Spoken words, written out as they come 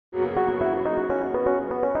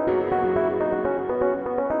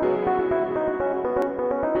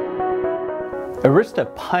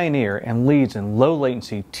Arista pioneers and leads in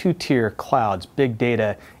low-latency two-tier clouds, big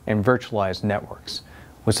data, and virtualized networks.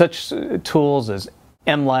 With such tools as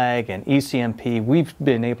MLAG and ECMP, we've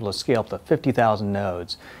been able to scale up to 50,000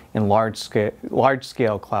 nodes in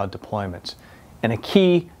large-scale cloud deployments. And a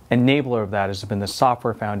key enabler of that has been the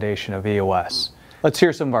software foundation of EOS. Let's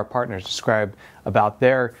hear some of our partners describe about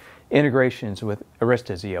their integrations with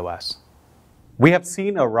Arista's EOS. We have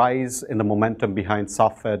seen a rise in the momentum behind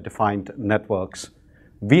software-defined networks.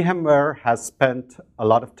 VMware has spent a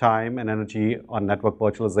lot of time and energy on network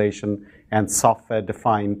virtualization and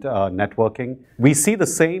software-defined networking. We see the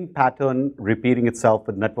same pattern repeating itself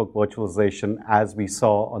with network virtualization as we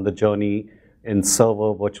saw on the journey in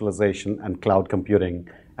server virtualization and cloud computing.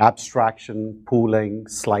 Abstraction, pooling,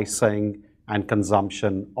 slicing, and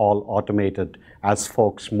consumption all automated as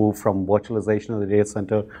folks move from virtualization of the data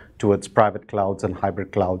center towards private clouds and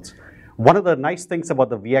hybrid clouds. One of the nice things about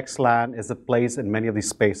the VXLAN is it plays in many of these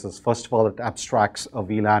spaces. First of all, it abstracts a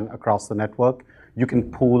VLAN across the network. You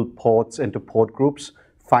can pool ports into port groups.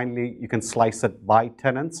 Finally, you can slice it by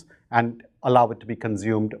tenants and allow it to be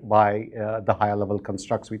consumed by the higher level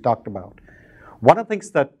constructs we talked about. One of the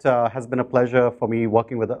things that has been a pleasure for me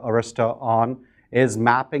working with Arista on is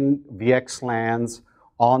mapping VXLANs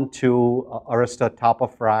onto Arista top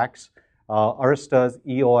of racks. Arista's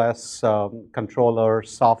EOS controller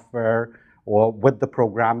software, or with the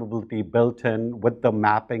programmability built in, with the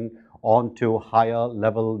mapping onto higher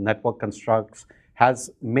level network constructs, has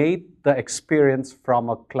made the experience from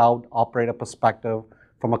a cloud operator perspective,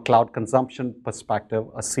 from a cloud consumption perspective,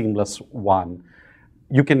 a seamless one.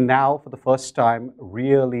 You can now, for the first time,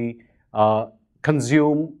 really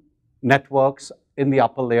consume networks in the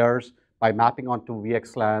upper layers by mapping onto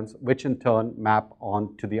VXLANs, which in turn map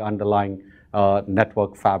onto the underlying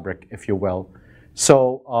network fabric, if you will.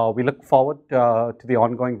 So we look forward to the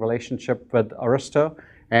ongoing relationship with Arista,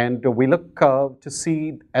 and we look to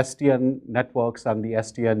see SDN networks and the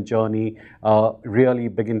SDN journey really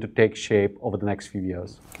begin to take shape over the next few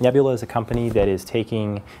years. Nebula is a company that is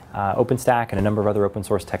taking OpenStack and a number of other open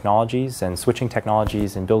source technologies and switching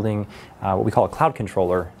technologies and building what we call a cloud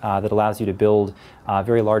controller that allows you to build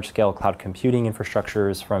very large-scale cloud computing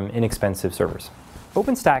infrastructures from inexpensive servers.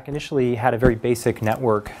 OpenStack initially had a very basic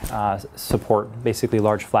network support, basically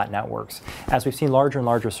large flat networks. As we've seen larger and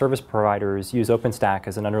larger service providers use OpenStack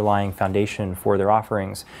as an underlying foundation for their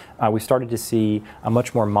offerings, we started to see a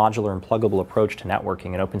much more modular and pluggable approach to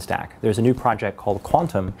networking in OpenStack. There's a new project called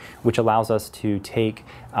Quantum, which allows us to take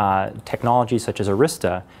technologies such as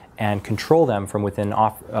Arista and control them from within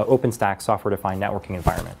OpenStack software-defined networking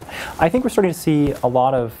environment. I think we're starting to see a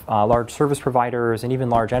lot of large service providers and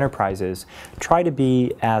even large enterprises try to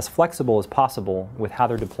be as flexible as possible with how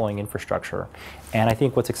they're deploying infrastructure. And I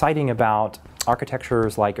think what's exciting about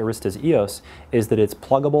architectures like Arista's EOS is that it's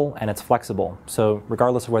pluggable and it's flexible. So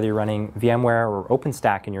regardless of whether you're running VMware or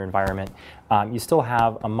OpenStack in your environment, you still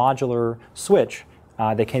have a modular switch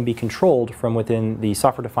that can be controlled from within the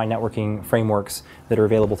software-defined networking frameworks that are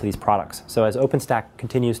available to these products. So as OpenStack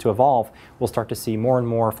continues to evolve, we'll start to see more and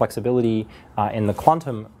more flexibility in the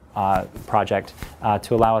Quantum project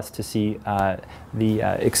to allow us to see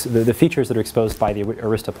the features that are exposed by the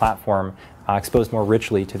Arista platform exposed more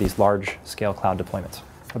richly to these large-scale cloud deployments.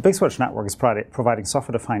 A Big Switch network is providing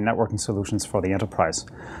software-defined networking solutions for the enterprise.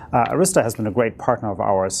 Arista has been a great partner of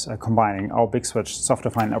ours, combining our Big Switch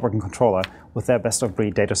software-defined networking controller with their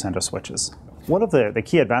best-of-breed data center switches. One of the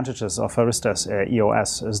key advantages of Arista's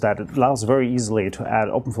EOS is that it allows very easily to add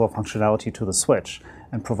OpenFlow functionality to the switch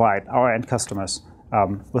and provide our end customers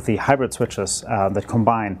with the hybrid switches that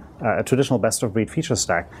combine a traditional best-of-breed feature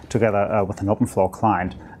stack together with an OpenFlow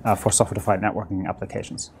client for software-defined networking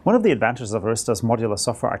applications. One of the advantages of Arista's modular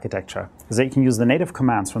software architecture is that you can use the native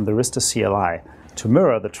commands from the Arista CLI to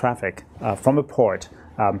mirror the traffic from a port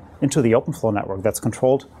into the OpenFlow network that's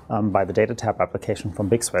controlled by the data tab application from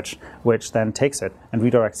Big Switch, which then takes it and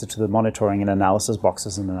redirects it to the monitoring and analysis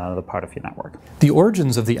boxes in another part of your network. The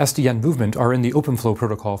origins of the SDN movement are in the OpenFlow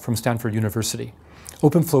protocol from Stanford University.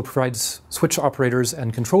 OpenFlow provides switch operators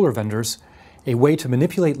and controller vendors a way to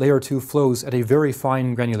manipulate layer 2 flows at a very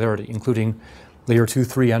fine granularity, including layer 2,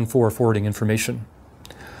 3, and 4 forwarding information.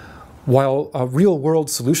 While real-world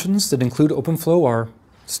solutions that include OpenFlow are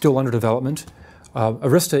still under development,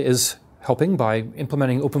 Arista is helping by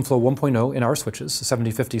implementing OpenFlow 1.0 in our switches, the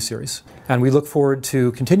 7050 series. And we look forward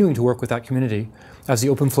to continuing to work with that community as the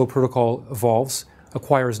OpenFlow protocol evolves,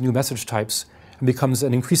 acquires new message types, and becomes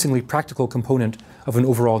an increasingly practical component of an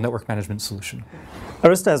overall network management solution.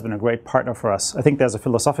 Arista has been a great partner for us. I think there's a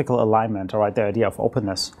philosophical alignment around the idea of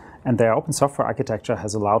openness, and their open software architecture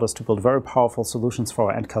has allowed us to build very powerful solutions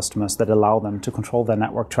for our end customers that allow them to control their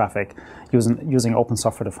network traffic using open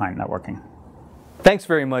software-defined networking. Thanks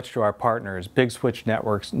very much to our partners, Big Switch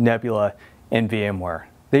Networks, Nebula, and VMware.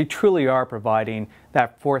 They truly are providing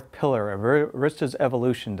that fourth pillar of Arista's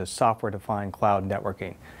evolution to software-defined cloud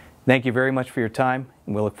networking. Thank you very much for your time,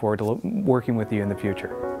 and we look forward to working with you in the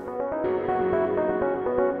future.